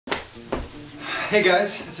Hey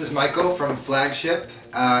guys, this is Michael from Flagship.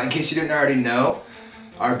 In case you didn't already know,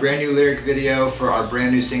 our brand new lyric video for our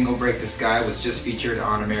brand new single Break the Sky was just featured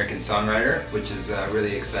on American Songwriter, which is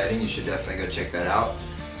really exciting. You should definitely go check that out.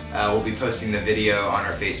 We'll be posting the video on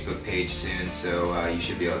our Facebook page soon, so you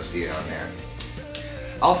should be able to see it on there.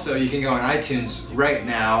 Also, you can go on iTunes right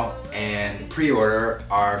now and pre-order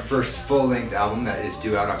our first full-length album that is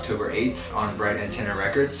due out October 8th on Bright Antenna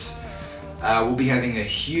Records. We'll be having a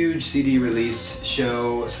huge CD release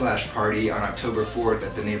show / party on October 4th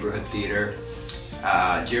at the Neighborhood Theater.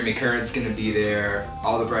 Jeremy Curran's going to be there,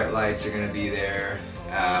 all the bright lights are going to be there.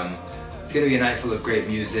 It's going to be a night full of great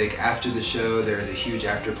music. After the show there's a huge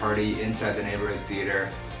after party inside the Neighborhood Theater.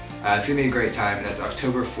 It's going to be a great time. That's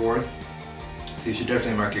October 4th, so you should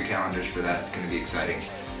definitely mark your calendars for that. It's going to be exciting.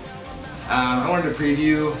 I wanted to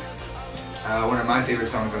preview one of my favorite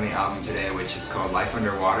songs on the album today, which is called Life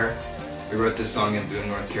Underwater. We wrote this song in Boone,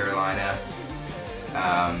 North Carolina.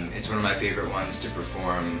 It's one of my favorite ones to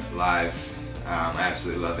perform live. I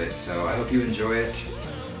absolutely love it, so I hope you enjoy it,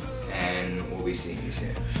 and we'll be seeing you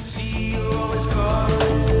soon.